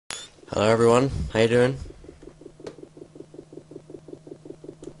Hello everyone, how you doing?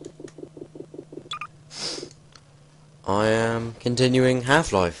 I am continuing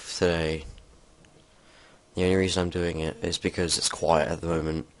Half-Life today. The only reason I'm doing it is because it's quiet at the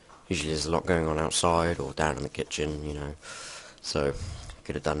moment. Usually there's a lot going on outside or down in the kitchen, you know. So,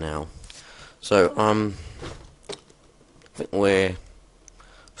 get it done now. So, I think we're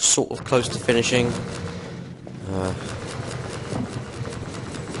sort of close to finishing.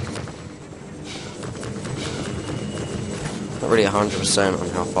 Not really 100% on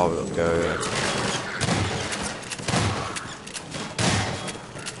how far we'll go.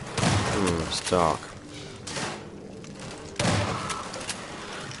 It's dark.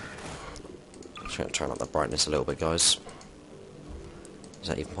 I'm just going to turn up the brightness a little bit, guys. Is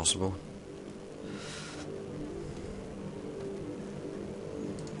that even possible?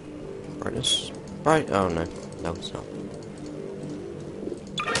 Brightness? Right? Oh no. No, it's not.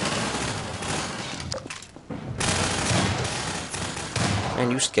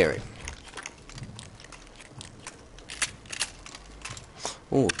 And you scary.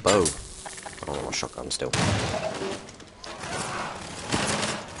 Ooh, bow. Oh, a shotgun still.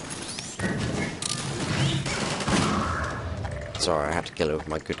 Sorry, I had to kill it with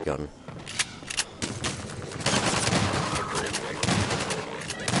my good gun.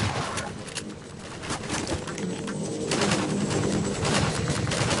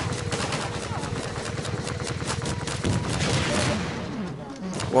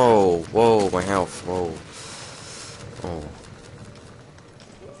 Whoa, whoa, my health, whoa. Oh.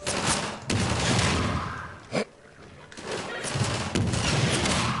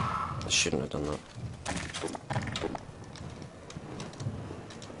 I shouldn't have done that.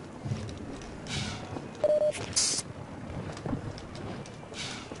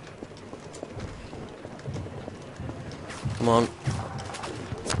 Come on.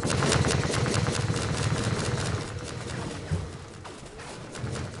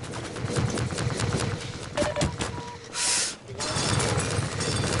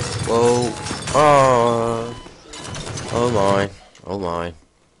 Whoa. Oh. Oh my. Oh my.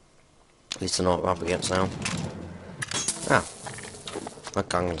 At least they're not up against now. Ah.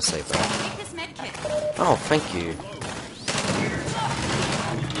 Okay, I'm gonna save that. Oh, thank you.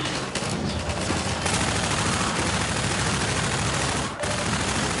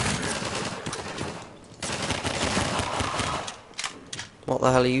 What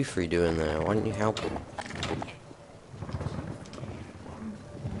the hell are you three doing there? Why didn't you help him?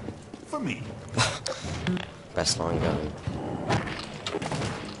 For me. Best line going.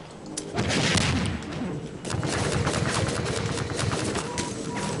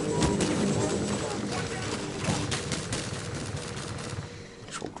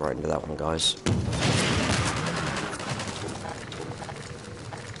 Just walked right into that one, guys.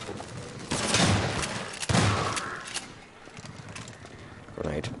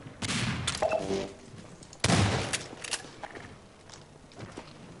 Grenade.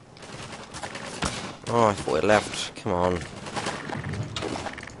 Oh, I thought it left. Come on.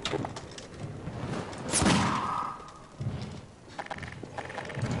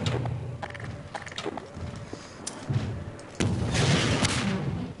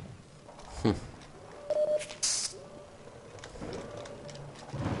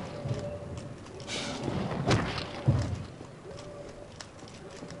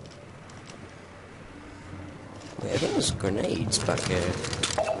 Wait, I think there's grenades back here.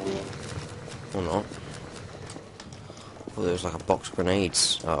 Or not. I thought there was like a box of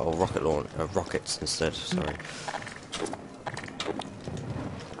grenades, or rockets instead, sorry.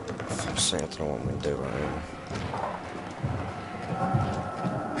 I'm saying I don't know what I'm going to do right now.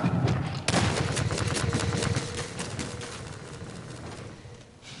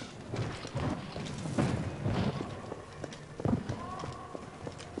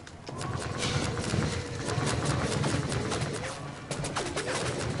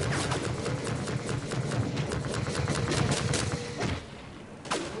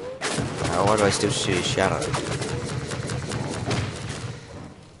 Why do I still see his shadow?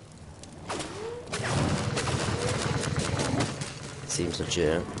 Seems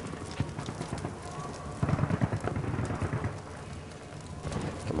legit.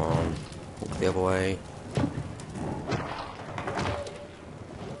 Come on. Walk the other way.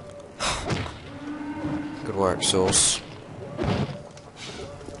 Good work, Source.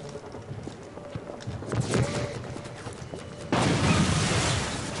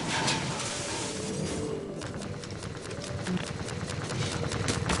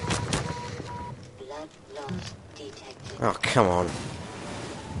 Oh, come on.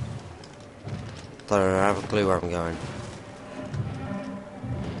 Don't have a clue where I'm going.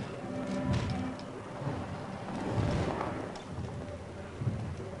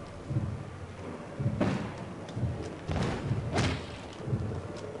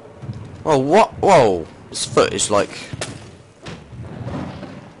 Oh, what? Whoa! His foot is like...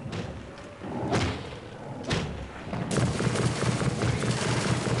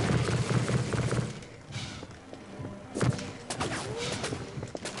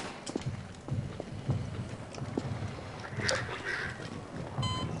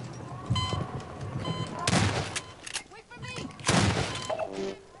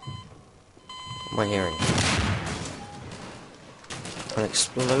 What am I hearing? An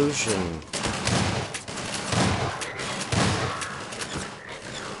explosion.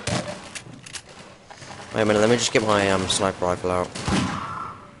 Wait a minute, let me just get my sniper rifle out.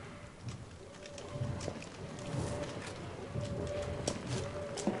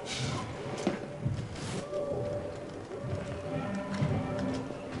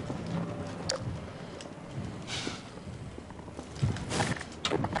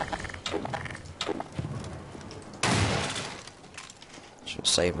 Should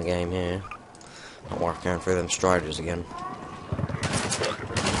save the game here. I'll walk down through them striders again.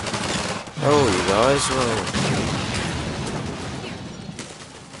 Oh, you guys, well...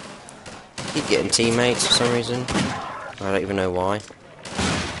 Keep getting teammates for some reason. I don't even know why.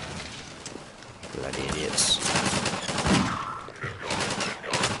 Bloody idiots.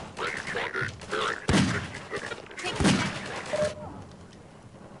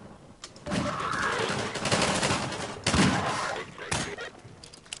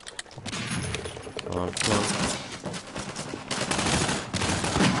 Come on, come on.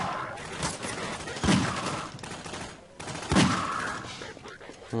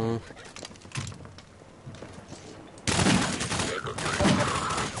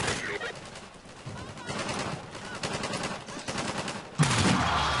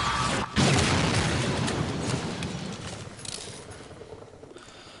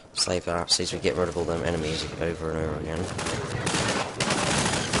 Save that, see if we get rid of all them enemies over and over again.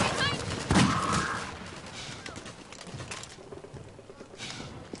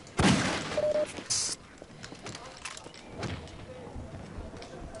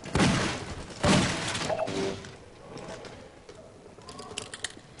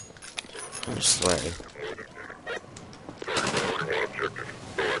 I'm just sweating.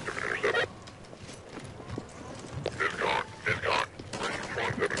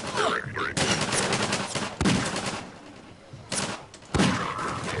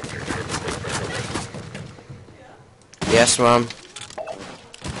 Yes, ma'am.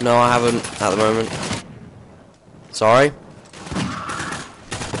 No, I haven't at the moment. Sorry?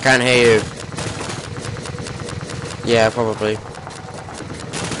 I can't hear you. Yeah, probably.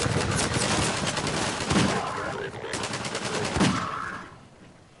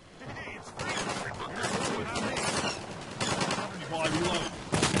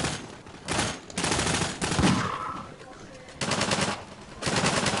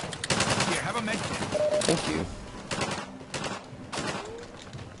 Thank you.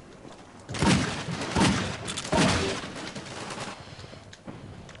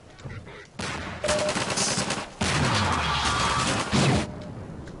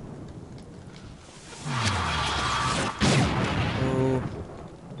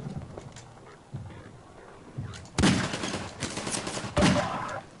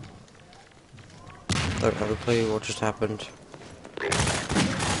 Don't have a clue what just happened.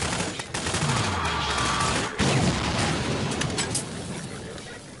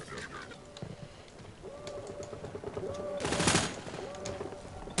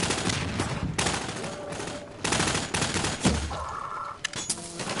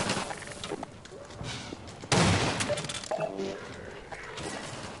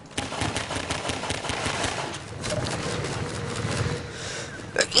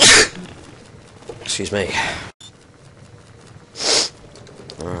 Excuse me.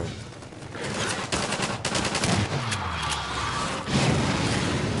 Alright.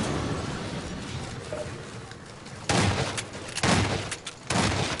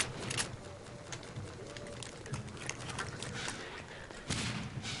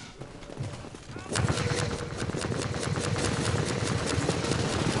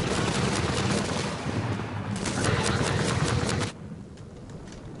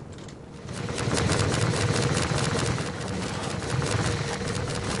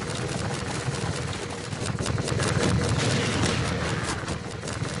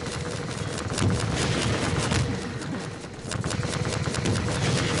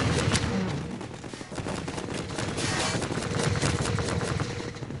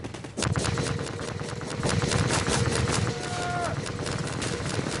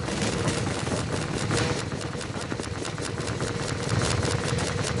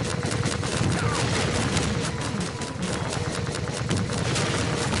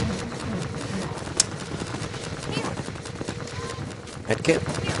 Medkit.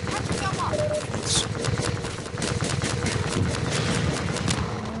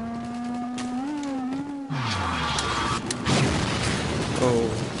 Oh.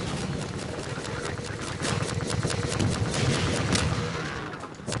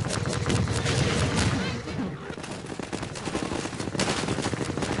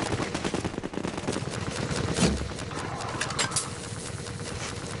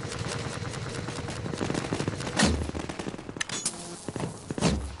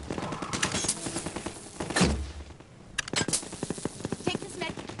 Take this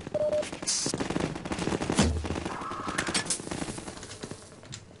med.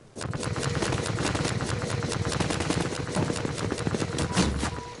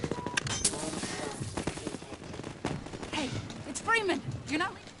 Hey, it's Freeman. You're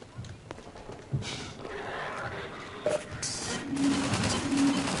not leaving.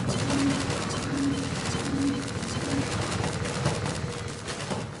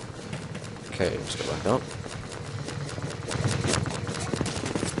 Okay, let's go back up.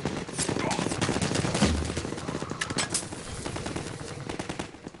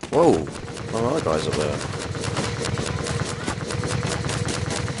 Whoa! Oh, other guys up there.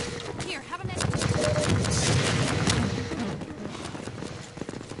 Here, have a med.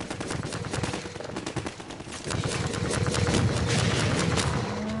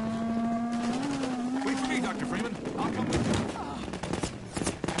 Wait for me, Dr. Freeman. I'll come with you.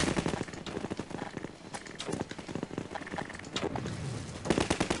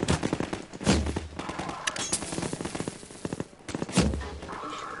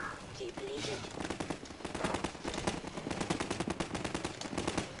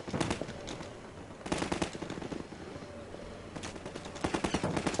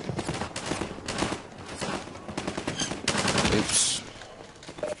 Oops.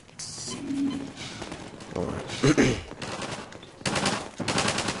 Alright.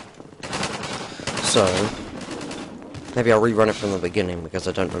 So, maybe I'll rerun it from the beginning because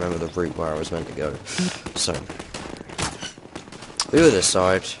I don't remember the route where I was meant to go. So, over this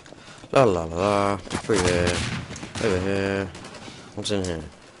side, la la la la, through here, over here, what's in here?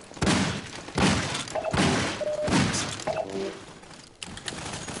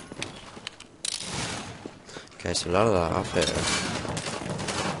 Okay, so la la la, up here,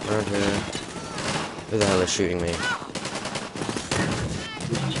 around here, who the hell is shooting me?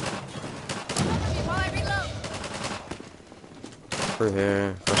 While I reload. Through here,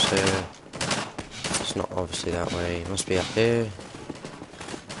 across here. It's not obviously that way. It must be up here.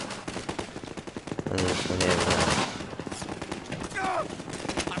 And from here.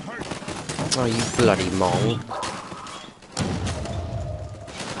 I'm hurt. Oh, you bloody mong.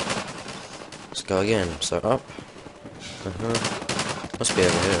 Let's go again. So up. Must be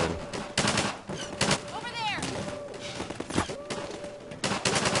over here. Over there.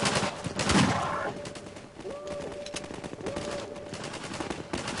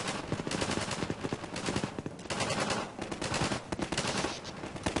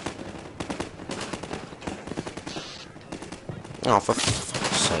 Oh, for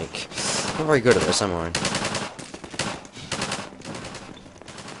fuck's sake. I'm not very good at this, am I?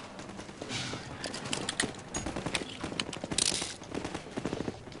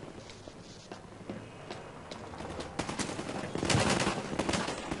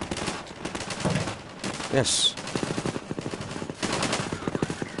 Yes.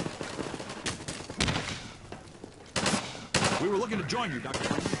 We were looking to join you, Dr.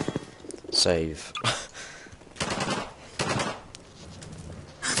 Freeman. Save.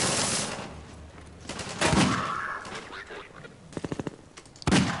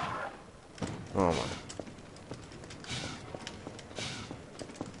 Oh my.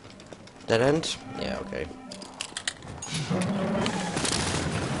 Dead end? Yeah, okay.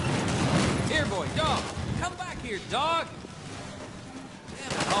 Here, boy, dog. Come back here, dog.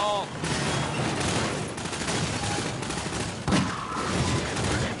 Damn it all.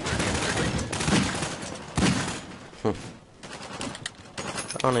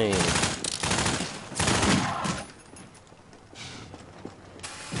 Johnny.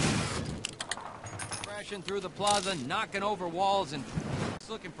 Crashing through the plaza, knocking over walls, and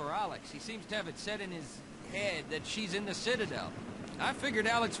looking for Alex. He seems to have it set in his head that she's in the Citadel. I figured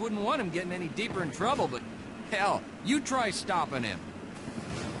Alex wouldn't want him getting any deeper in trouble, but hell, you try stopping him.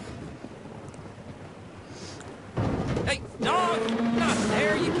 Hey, dog! Not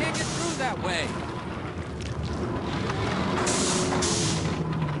there! You can't get through that way!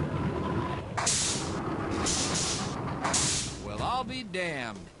 Well, I'll be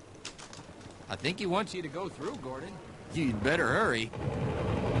damned. I think he wants you to go through, Gordon. You'd better hurry.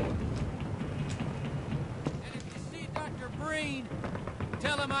 And if you see Dr. Breen,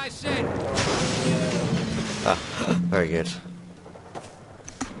 Tell him I said. Ah, very good.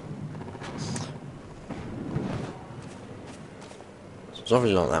 It's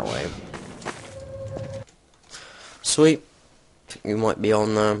obviously not that way. Sweet. Think we might be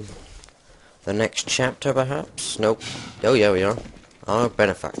on the next chapter, perhaps? Nope. Oh, yeah, we are. Our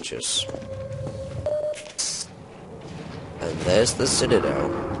benefactors. And there's the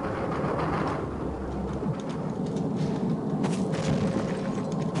Citadel.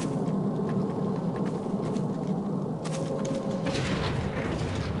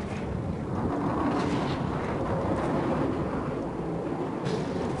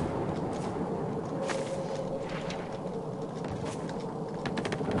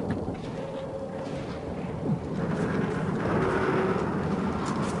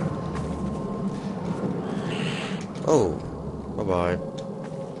 Oh, bye-bye.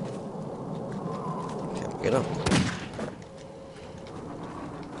 Can't get up.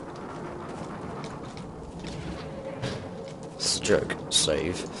 It's a joke.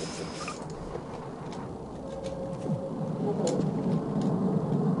 Save.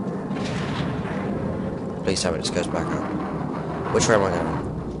 Please tell me this goes back up. Which way am I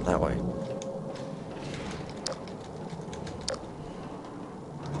going? That way.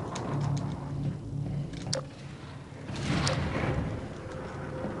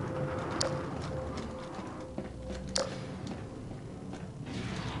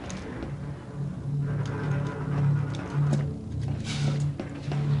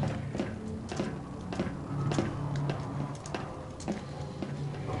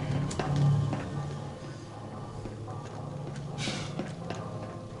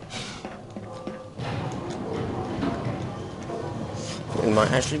 We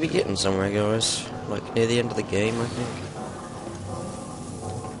might actually be getting somewhere, guys. Like, near the end of the game, I think.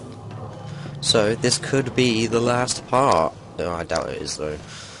 So, this could be the last part. No, I doubt it is, though.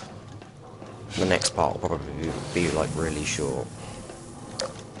 The next part will probably be, like, really short.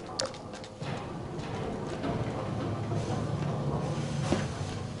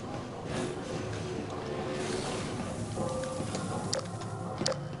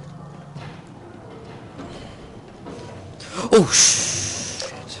 Oh, shit.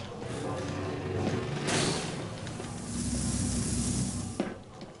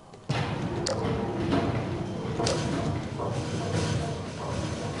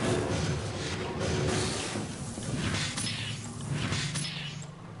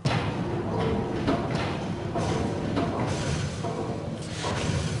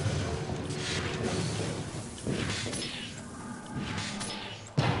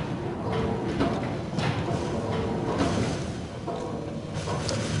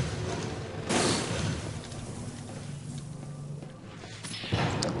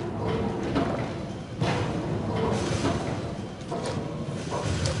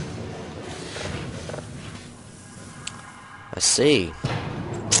 I see.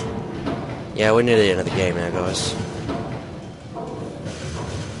 Yeah, we're near the end of the game now, guys.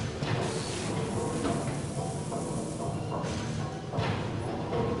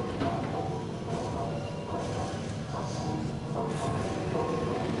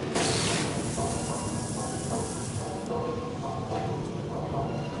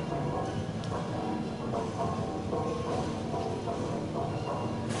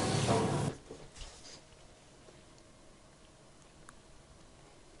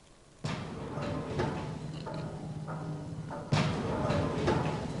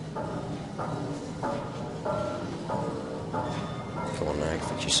 Come on now,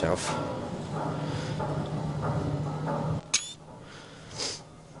 fix yourself.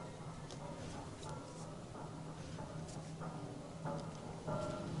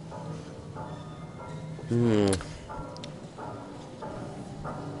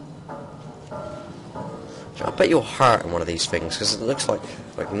 I bet you'll hurt in one of these things, because it looks like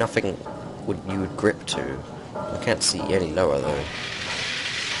nothing you would grip to. I can't see any lower, though.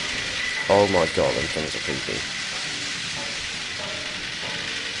 Oh my god, them things are creepy.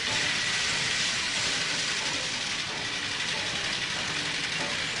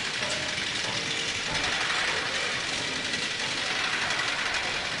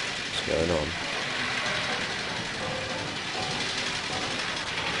 What's going on?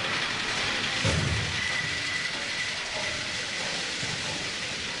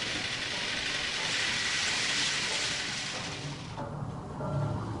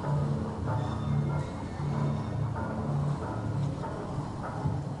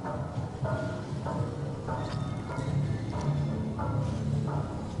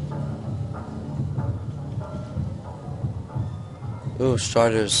 Ooh,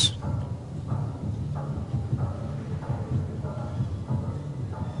 Striders.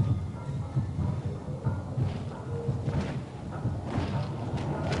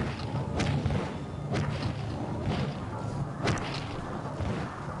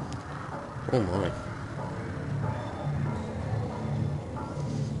 Oh my.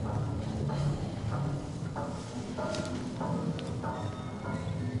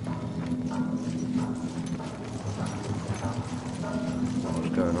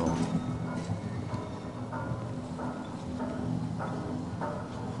 What's going on?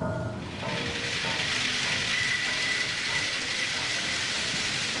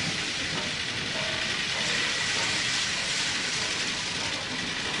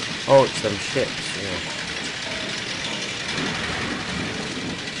 Oh, it's them ships, yeah.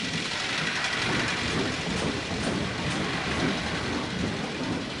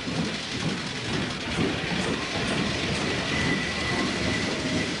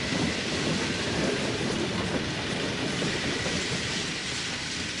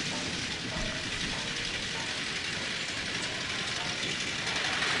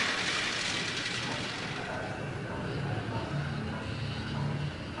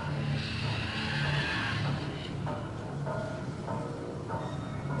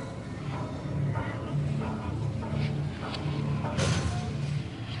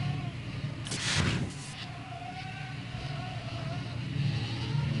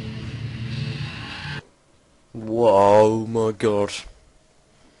 Whoa, my god.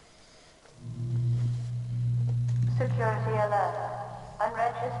 Security alert.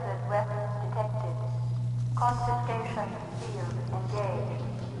 Unregistered weapons detected. Confiscation field engaged.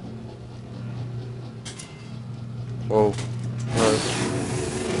 Whoa. No.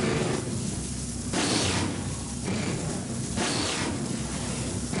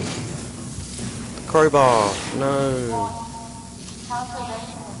 Crowbar. No.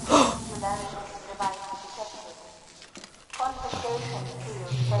 Counterventionist singularity device detected. Confiscation field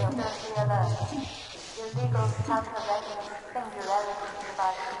security alert. Illegal counterventionist singularity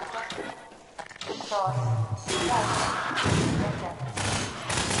device detected. Source.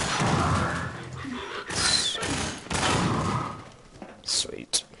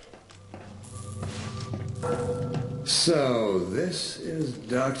 Sweet. So, this is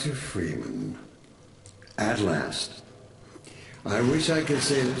Dr. Freeman. At last. I wish I could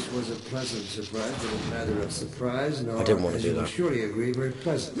say this was a pleasant surprise, but it's neither a surprise nor, I didn't want to as do you will that. surely agree, very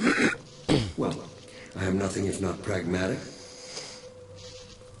pleasant. Well, I am nothing if not pragmatic.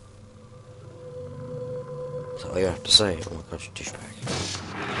 That's all you have to say. Oh my gosh, douchebag.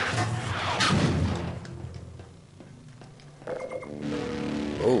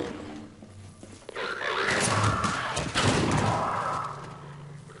 Oh.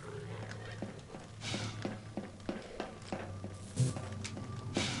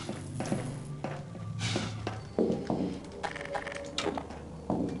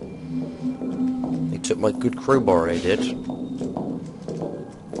 They took my good crowbar, they did.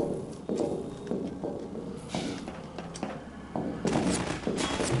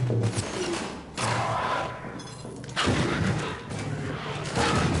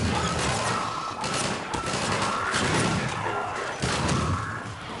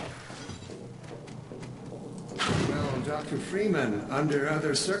 Well, Dr. Freeman, under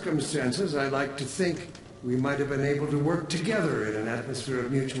other circumstances, I like to think we might have been able to work together in an atmosphere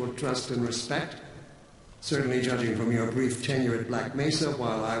of mutual trust and respect. Certainly, judging from your brief tenure at Black Mesa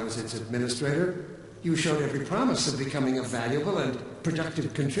while I was its administrator, you showed every promise of becoming a valuable and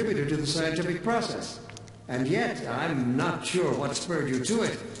productive contributor to the scientific process. And yet, I'm not sure what spurred you to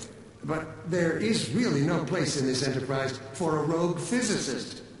it. But there is really no place in this enterprise for a rogue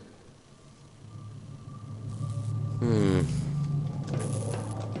physicist.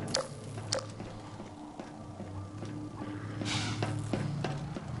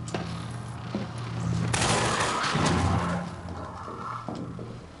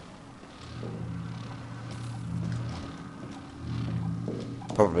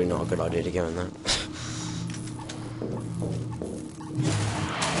 Probably not a good idea to go in that.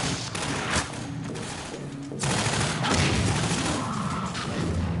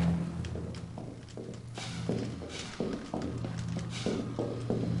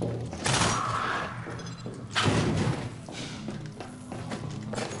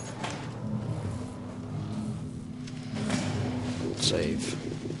 Save.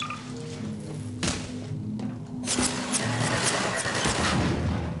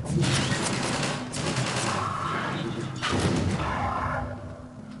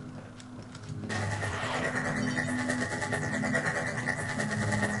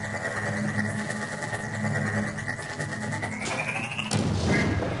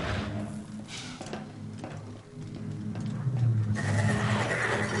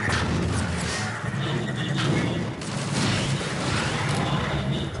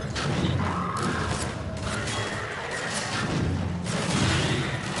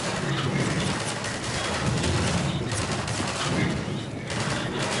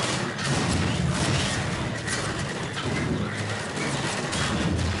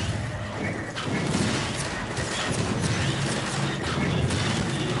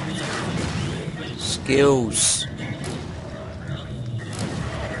 skills.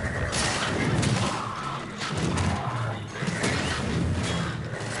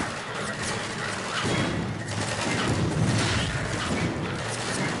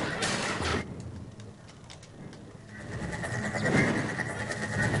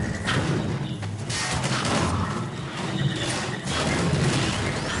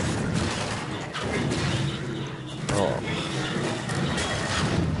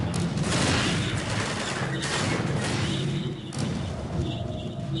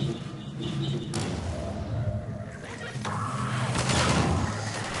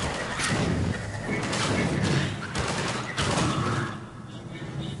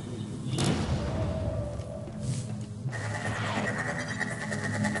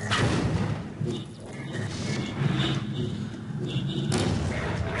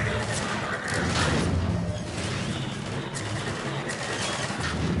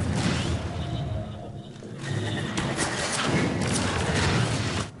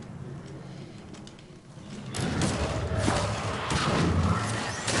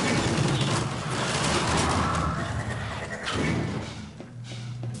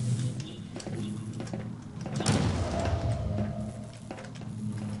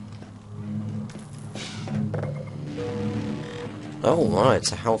 Oh right,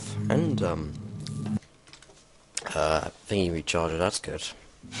 it's a health and thingy recharger, that's good.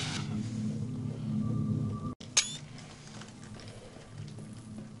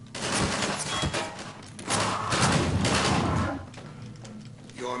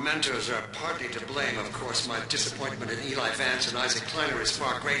 Your mentors are partly to blame, of course. My disappointment in Eli Vance and Isaac Kleiner is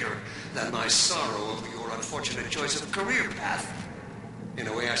far greater than my sorrow over your unfortunate choice of career path. In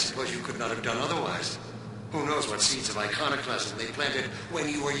a way, I suppose you could not have done otherwise. Who knows what seeds of iconoclasm they planted when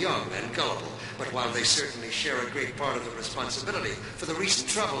you were young and gullible. But while they certainly share a great part of the responsibility for the recent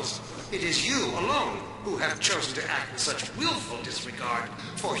troubles, it is you alone who have chosen to act with such willful disregard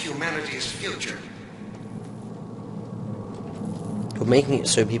for humanity's future. You're making it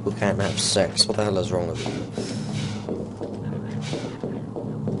so people can't have sex. What the hell is wrong with you?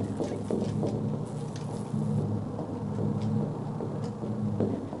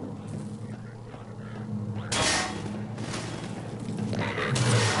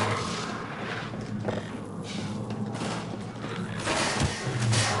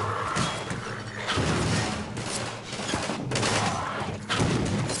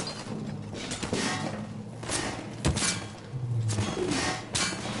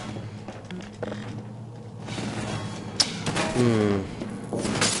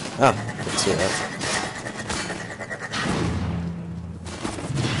 Ah, let's see that.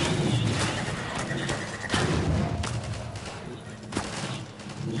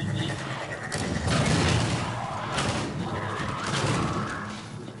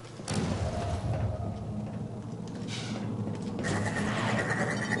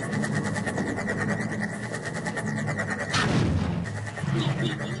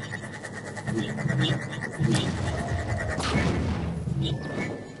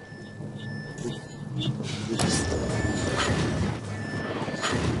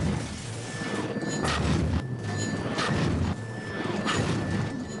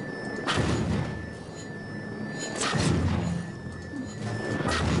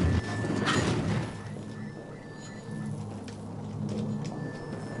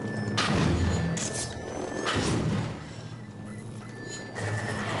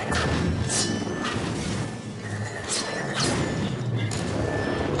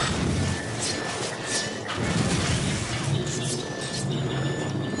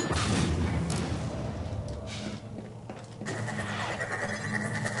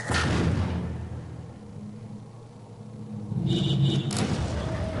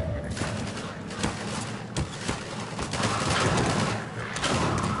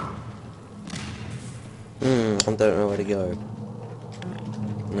 I don't know where to go.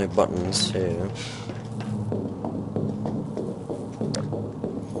 No buttons here.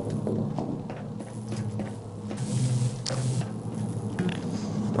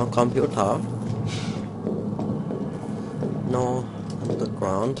 No computer. No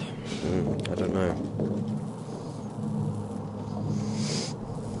underground. I don't know.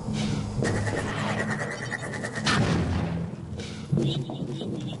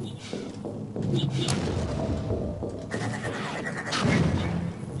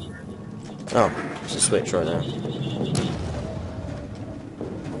 Oh, there's a switch right there.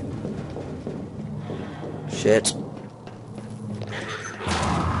 Shit.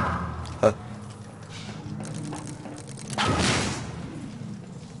 Huh.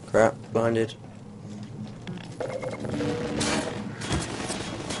 Crap, blinded.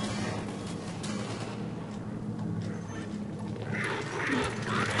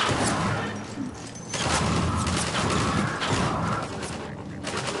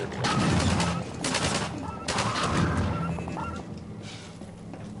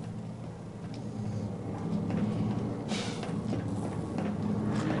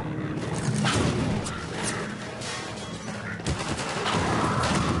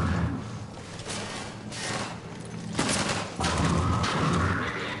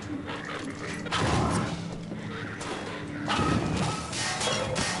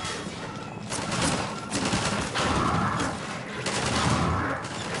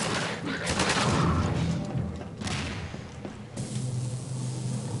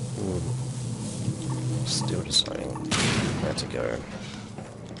 go.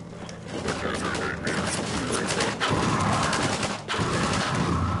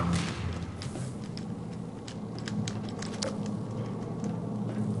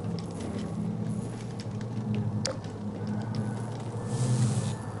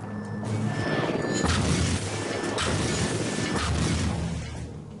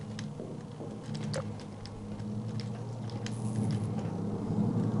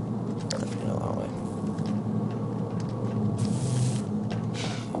 Definitely not that way.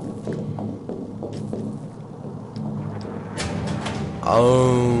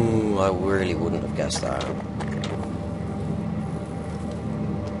 Oh, I really wouldn't have guessed that.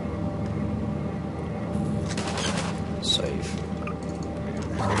 Save.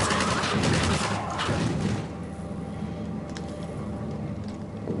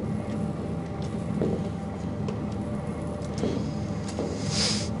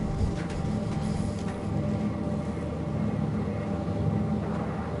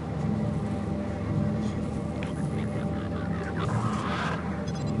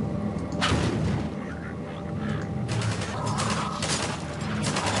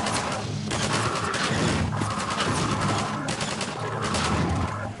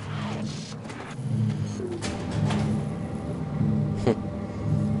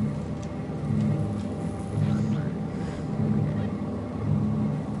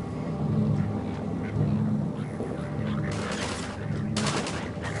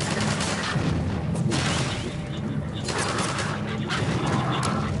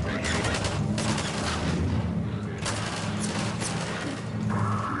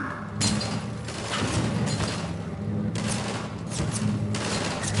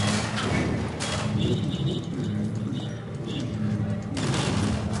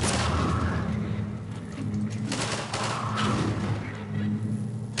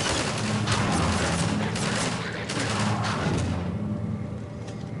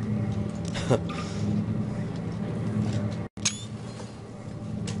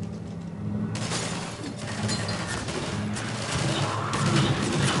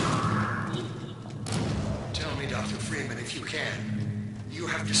 Tell me, Dr. Freeman, if you can. You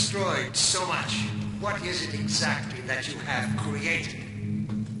have destroyed so much. What is it exactly that you have created?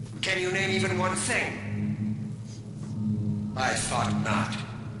 Can you name even one thing? I thought not.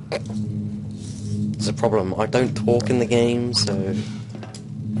 There's a problem. I don't talk in the game, so...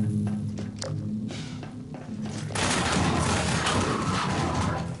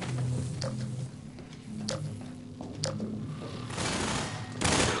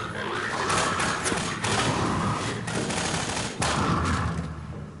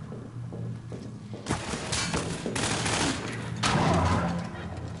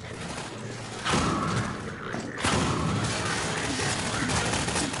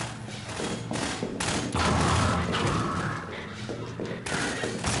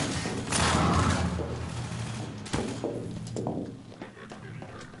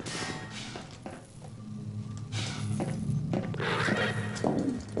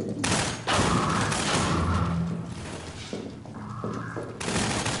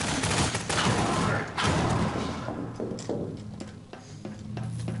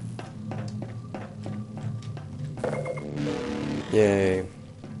 Yay.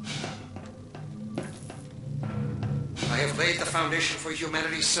 I have laid the foundation for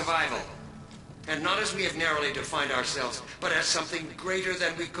humanity's survival. And not as we have narrowly defined ourselves, but as something greater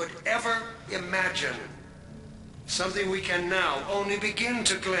than we could ever imagine. Something we can now only begin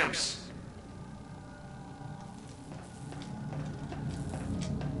to glimpse.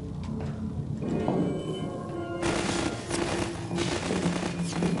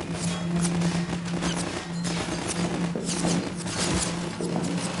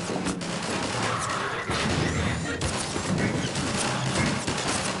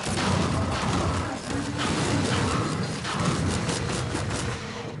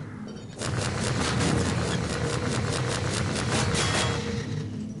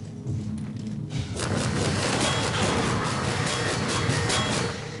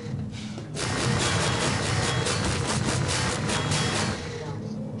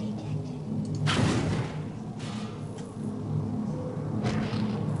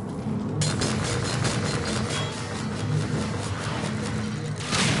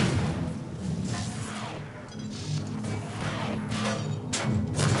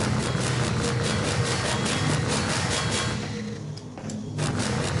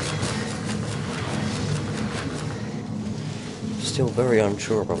 Still very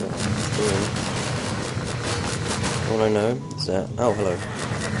unsure about what I'm doing. All I know is that... Oh, hello.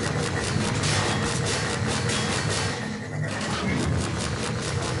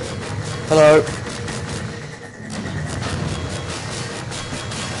 Hello.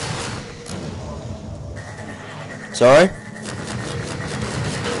 Sorry?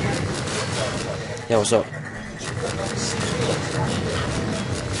 Yeah, what's up?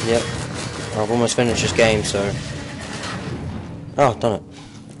 Yep. I've almost finished this game, so... Oh, done it.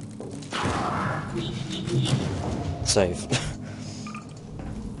 Save.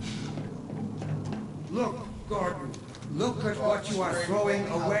 Look, Gordon. Look at what you are throwing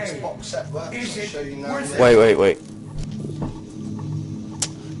away. Is it worth it? Wait.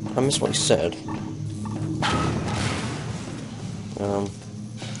 I missed what he said.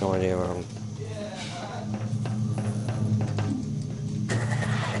 No idea where I'm...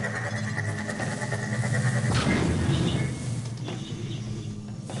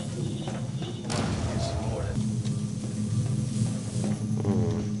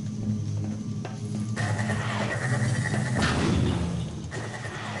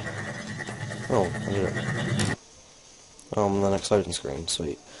 Oh, I did it. Oh, I'm on the next loading screen,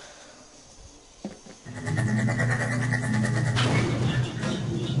 sweet.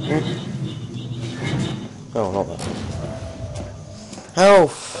 Oh, not that.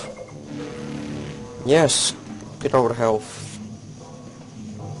 Health! Yes, good old health.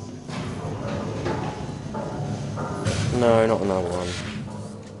 No, not another one.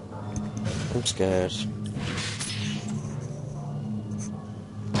 I'm scared.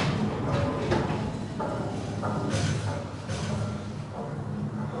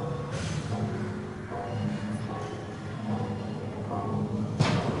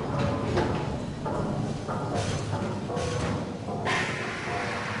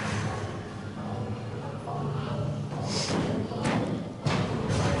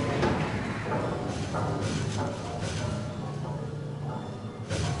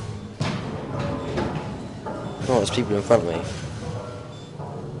 Oh, there's people in front of me.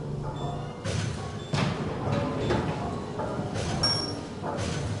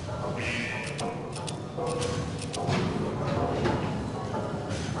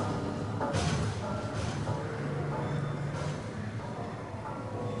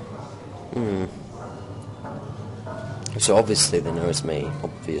 So obviously they know it's me.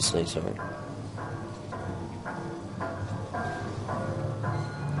 Obviously, sorry.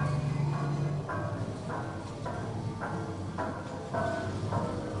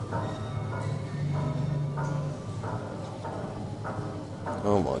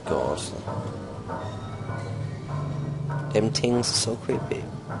 Oh my god. Them things are so creepy.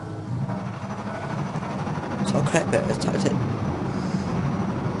 So creepy, it's like it.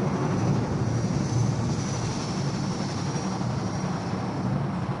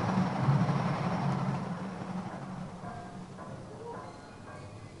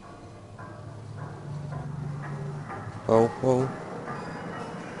 Oh.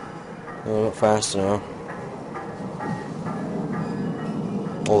 Oh, not fast enough.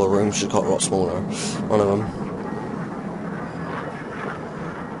 All the rooms just got a lot smaller. One of them.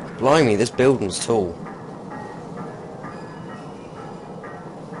 Blimey, this building's tall.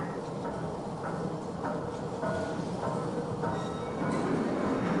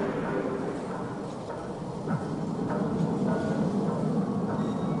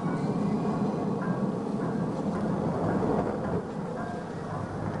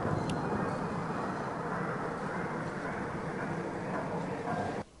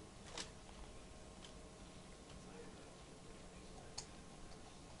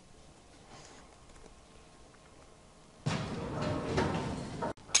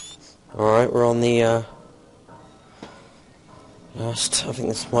 Alright, we're on the last, I think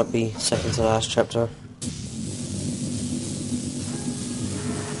this might be second to last chapter.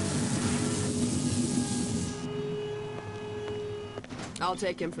 I'll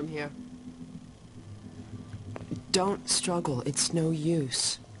take him from here. Don't struggle, it's no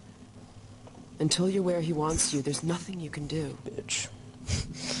use. Until you're where he wants you, there's nothing you can do. Bitch.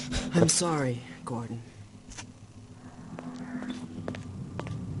 I'm sorry, Gordon.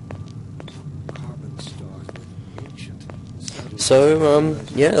 So,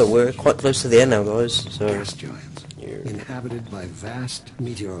 yeah, we're quite close to the end now, guys. So, Gas giants, inhabited by vast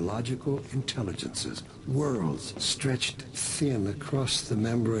meteorological intelligences, worlds stretched thin across the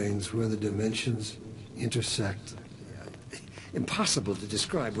membranes where the dimensions intersect. Impossible to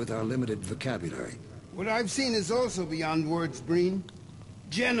describe with our limited vocabulary. What I've seen is also beyond words, Breen.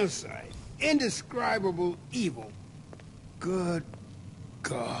 Genocide. Indescribable evil. Good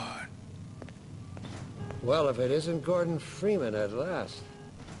God. Well, if it isn't Gordon Freeman at last.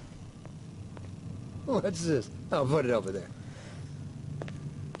 What's this? I'll put it over there.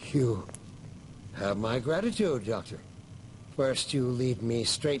 You have my gratitude, Doctor. First you lead me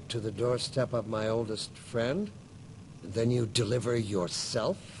straight to the doorstep of my oldest friend, then you deliver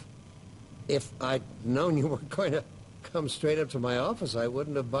yourself. If I'd known you were going to come straight up to my office, I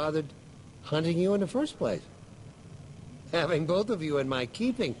wouldn't have bothered hunting you in the first place. Having both of you in my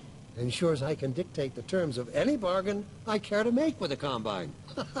keeping ensures I can dictate the terms of any bargain I care to make with the Combine.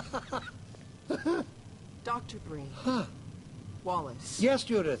 Dr. Breen. Huh. Wallace. Yes,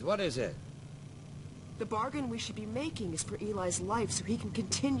 Judith, what is it? The bargain we should be making is for Eli's life so he can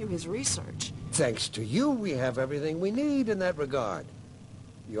continue his research. Thanks to you, we have everything we need in that regard.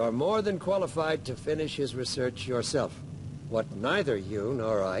 You're more than qualified to finish his research yourself. What neither you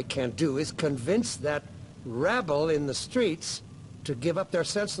nor I can do is convince that rabble in the streets to give up their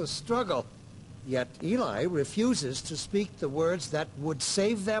senseless struggle. Yet Eli refuses to speak the words that would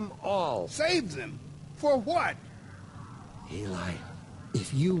save them all. Save them? For what? Eli,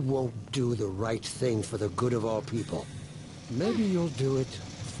 if you won't do the right thing for the good of all people, maybe you'll do it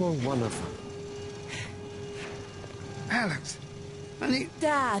for one of them. Alex, honey,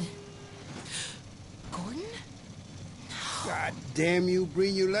 Dad. Gordon? God damn you,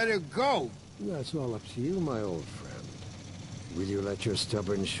 Breen, you let her go. That's all up to you, my old friend. Will you let your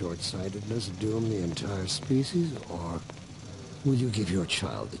stubborn short-sightedness doom the entire species, or will you give your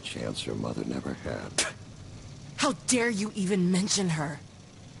child the chance her mother never had? How dare you even mention her?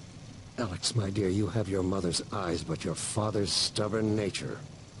 Alex, my dear, you have your mother's eyes, but your father's stubborn nature.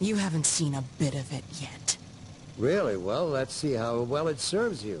 You haven't seen a bit of it yet. Really? Well, let's see how well it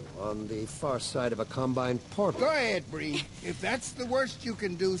serves you on the far side of a Combine portal. Go ahead, Breen. If that's the worst you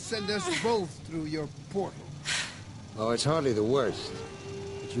can do, send us both through your portal. Oh, it's hardly the worst.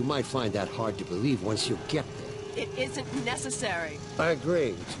 But you might find that hard to believe once you get there. It isn't necessary. I agree.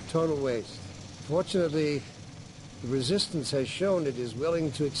 It's a total waste. Fortunately, the Resistance has shown it is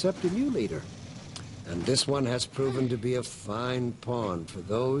willing to accept a new leader. And this one has proven to be a fine pawn for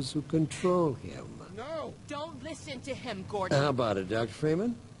those who control him. No. Don't listen to him, Gordon. How about it, Dr.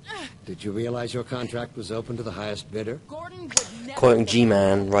 Freeman? Did you realize your contract was open to the highest bidder? Gordon would never... Quoting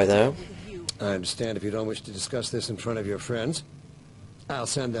G-Man right there. I understand if you don't wish to discuss this in front of your friends. I'll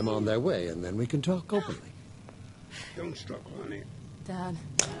send them on their way, and then we can talk openly. Don't struggle, honey. Dad.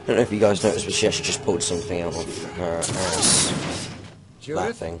 I don't know if you guys noticed, but she actually just pulled something out of her ass.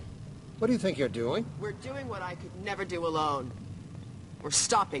 Judith, Laughing. what do you think you're doing? We're doing what I could never do alone. We're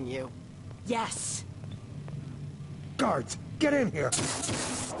stopping you. Yes. Guards, get in here!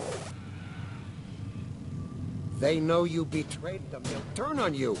 They know you betrayed them. They'll turn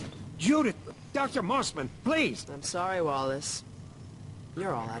on you. Judith, Dr. Mossman, please! I'm sorry, Wallace.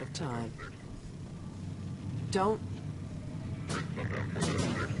 You're all out of time. Don't...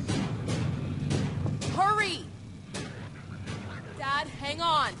 Hurry! Dad, hang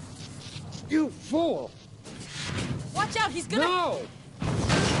on. You fool! Watch out, he's gonna... No!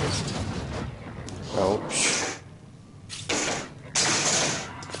 Ouch.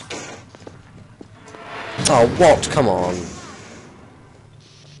 Oh, what? Come on.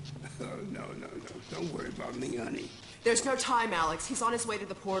 Oh, no. Don't worry about me, honey. There's no time, Alex. He's on his way to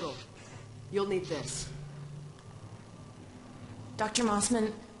the portal. You'll need this. Dr.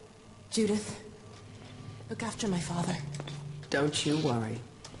 Mossman, Judith, look after my father. Don't you worry.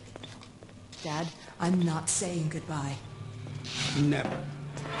 Dad, I'm not saying goodbye. Never.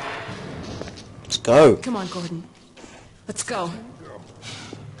 Let's go. Come on, Gordon. Let's go.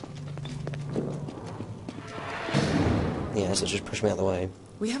 Yeah, so just push me out of the way.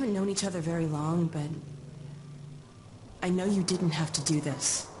 We haven't known each other very long, but I know you didn't have to do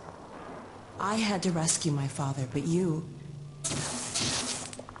this. I had to rescue my father, but you...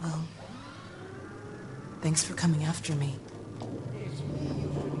 Well, thanks for coming after me.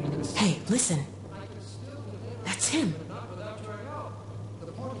 Hey, listen. That's him.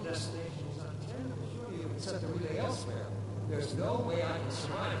 There's no way I can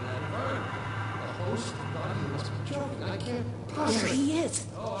survive in that environment. The host thought he must be joking. I can't There possibly... he is.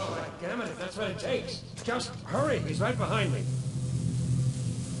 Oh, all right, damn it, if that's what it takes. Just hurry, he's right behind me.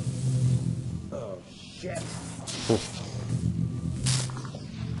 Oh, shit.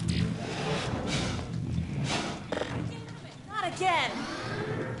 Not again.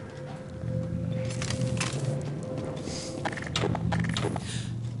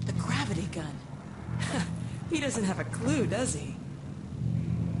 The gravity gun. He doesn't have a clue, does he?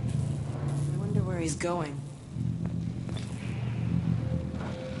 I wonder where he's going.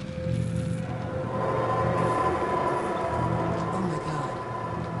 Oh my god.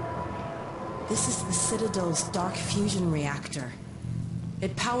 This is the Citadel's dark fusion reactor.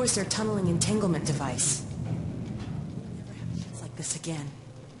 It powers their tunneling entanglement device. We'll never have a chance like this again.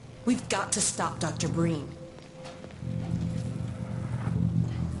 We've got to stop Dr. Breen.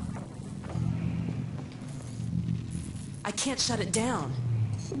 I can't shut it down.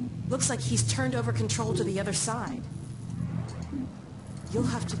 Looks like he's turned over control to the other side. You'll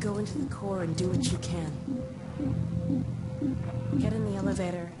have to go into the core and do what you can. Get in the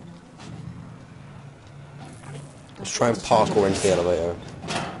elevator. Let's try and parkour into the elevator.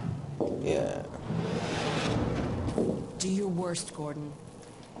 Yeah. Do your worst, Gordon.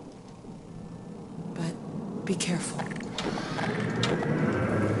 But be careful.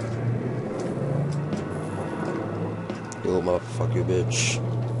 You little motherfucker, you bitch.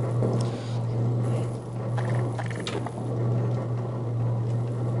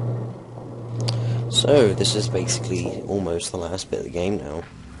 So, this is basically almost the last bit of the game now.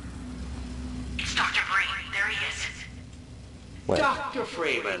 It's Dr. Brain. There he is. Wait. Dr.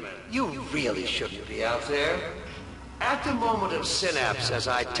 Freeman, you really shouldn't be out there. At the moment of synapse, as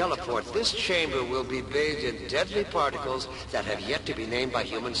I teleport, this chamber will be bathed in deadly particles that have yet to be named by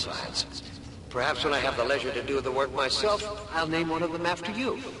human science. Perhaps when I have the leisure to do the work myself, I'll name one of them after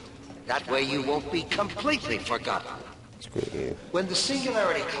you. That way you won't be completely forgotten. Screw you. When the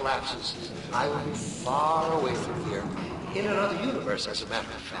singularity collapses, I will be far away from here, in another universe, as a matter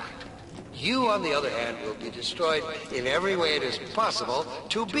of fact. You, on the other hand, will be destroyed in every way it is possible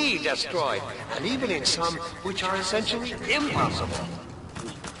to be destroyed, and even in some which are essentially impossible.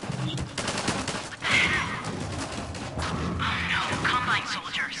 Oh no, Combine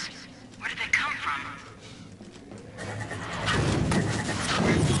soldiers. Where did they come from?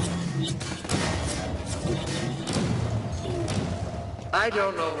 I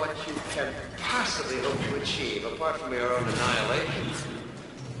don't know what you can possibly hope to achieve apart from your own annihilation.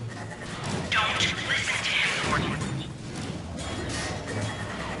 Don't listen to him, Gordon.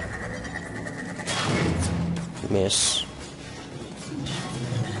 Miss.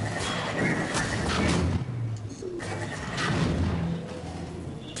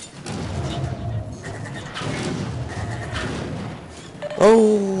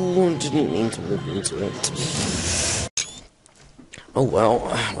 Oh, didn't mean to walk into it. Oh well,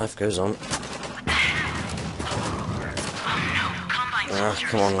 life goes on. Oh no, Combine soldiers.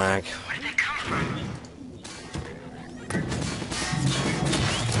 Come on, lag. Where did they come from?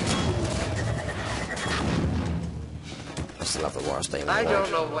 I still have the worst day in the I world.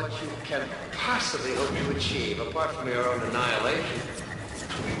 don't know what you can possibly hope to achieve apart from your own annihilation.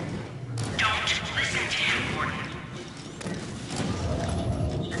 Don't listen to him, Gordon.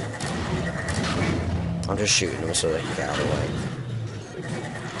 I'm just shooting them so they can get out of the way.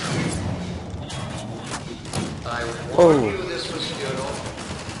 I warned Oh. you this was futile.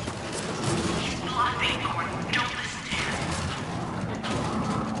 He's bluffing, Gordon. Don't listen to him.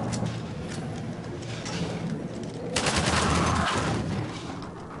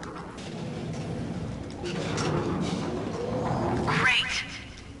 Great.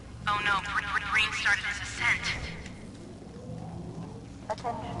 Oh no, Green started his ascent.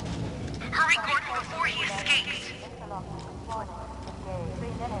 Attention. Hurry, Gordon, before he escapes. Interlocking. Warning. Engage.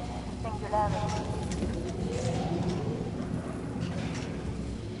 3 minutes. Singularity.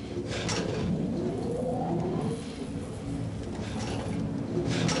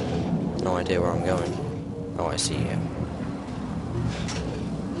 No idea where I'm going. Oh, I see you.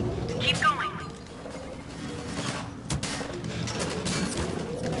 Keep going.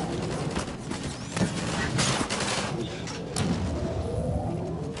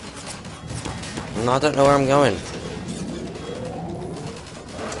 No, I don't know where I'm going.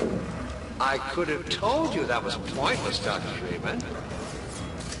 I could have told you that was pointless, Dr. Freeman.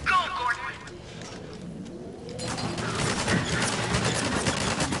 Go, Gordon.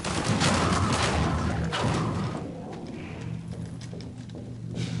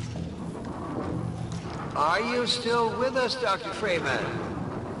 Are you still with us, Dr. Freeman?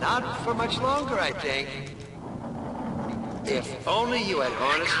 Not for much longer, I think. If only you had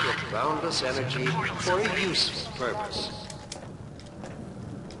harnessed your boundless energy for a useful purpose.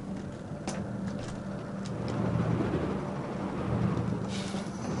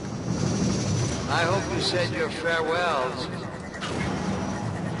 I hope you said your farewells.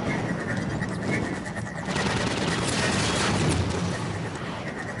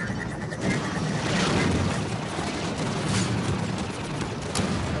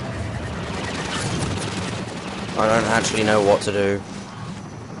 I don't actually know what to do.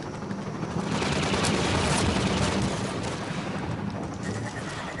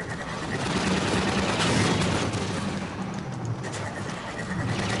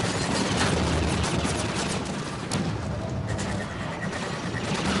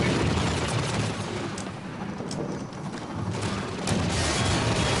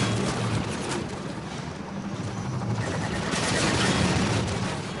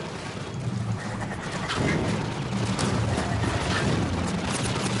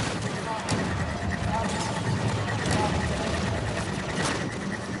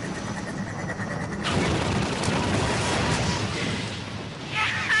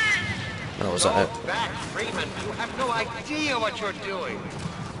 was that? Go back, Freeman. You have no idea what you're doing.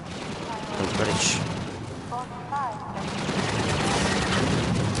 British.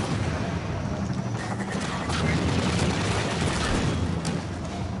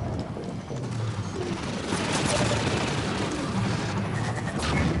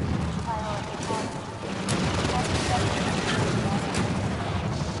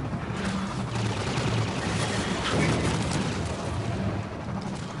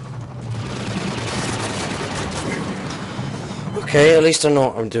 Okay, at least I know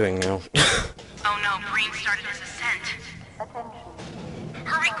what I'm doing now. Oh no, Breen started his ascent.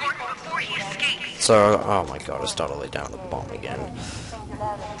 Hurry, Gordon, before he escapes. So, oh my god, I started all the way down at the bottom again.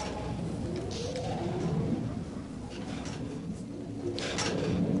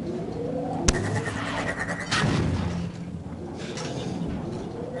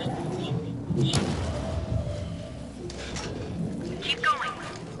 Keep going.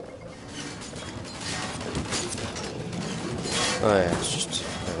 Oh yeah, it's just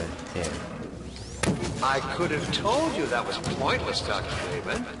here. I could have told you that was pointless, Dr.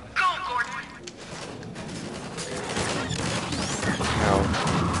 Freeman. Go, Gordon.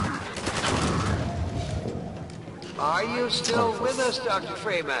 Are you still with us, Dr.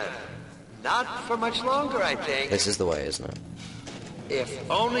 Freeman? Not for much longer, I think. This is the way, isn't it? If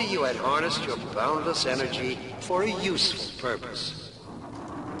only you had harnessed your boundless energy for a useful purpose.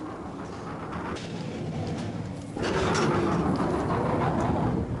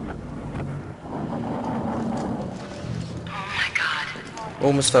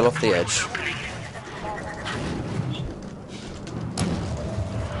 Almost fell off the edge.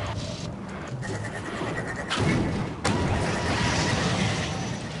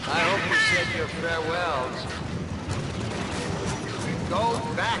 I hope you said your farewells. Go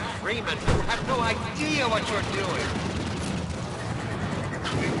back, Freeman. You have no idea what you're doing.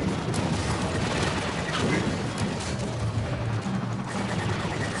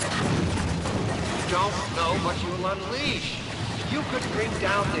 You don't know what you'll unleash. You could bring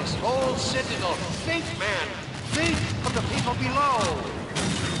down this whole Citadel. Think, man. Think of the people below.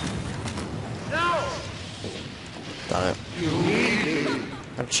 No! Damn it. You need me.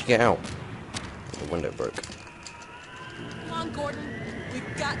 How did she get out? The window broke. Come on, Gordon.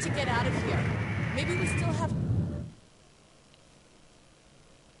 We've got to get out of here. Maybe we still have...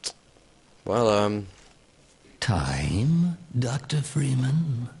 Well, Time, Dr.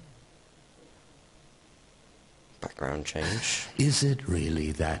 Freeman? background change. Is it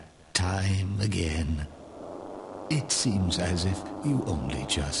really that time again? It seems as if you only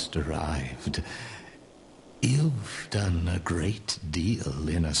just arrived. You've done a great deal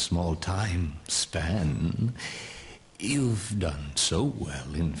in a small time span. You've done so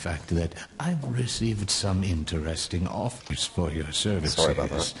well, in fact, that I've received some interesting offers for your services. Sorry about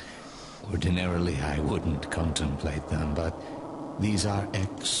that. Ordinarily, I wouldn't contemplate them, but these are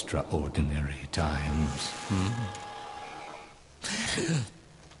extraordinary times.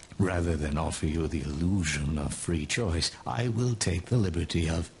 Rather than offer you the illusion of free choice, I will take the liberty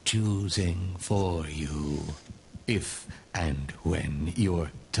of choosing for you, if and when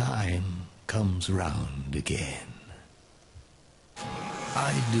your time comes round again.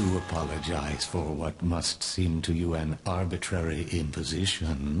 I do apologize for what must seem to you an arbitrary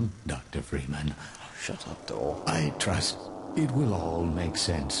imposition, Dr. Freeman. Shut up, door. I trust it will all make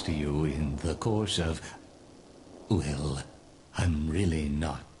sense to you in the course of... Well, I'm really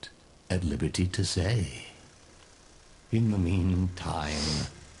not at liberty to say. In the meantime,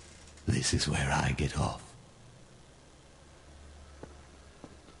 this is where I get off.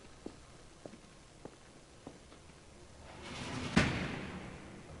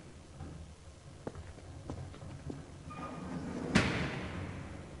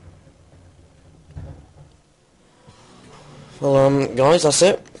 Well, guys, that's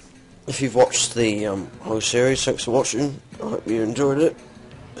it. If you've watched the whole series, thanks for watching. I hope you enjoyed it.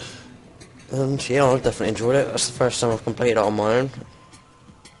 And yeah, I've definitely enjoyed it. That's the first time I've completed it on my own.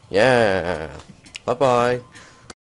 Yeah. Bye-bye.